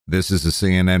This is a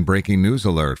CNN breaking news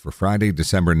alert for Friday,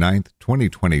 December 9th,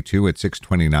 2022 at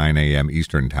 6:29 a.m.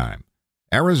 Eastern Time.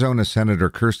 Arizona Senator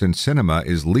Kyrsten Sinema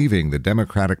is leaving the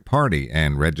Democratic Party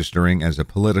and registering as a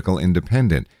political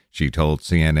independent, she told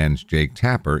CNN's Jake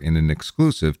Tapper in an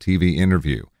exclusive TV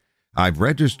interview. "I've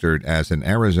registered as an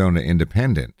Arizona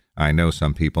independent. I know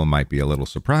some people might be a little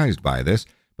surprised by this,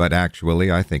 but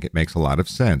actually I think it makes a lot of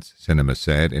sense," Sinema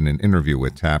said in an interview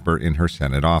with Tapper in her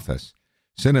Senate office.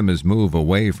 Sinema's move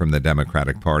away from the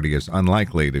Democratic Party is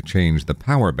unlikely to change the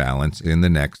power balance in the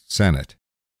next Senate.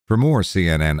 For more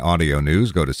CNN audio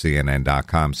news, go to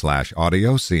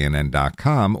cnn.com/audio,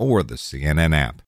 cnn.com, or the CNN app.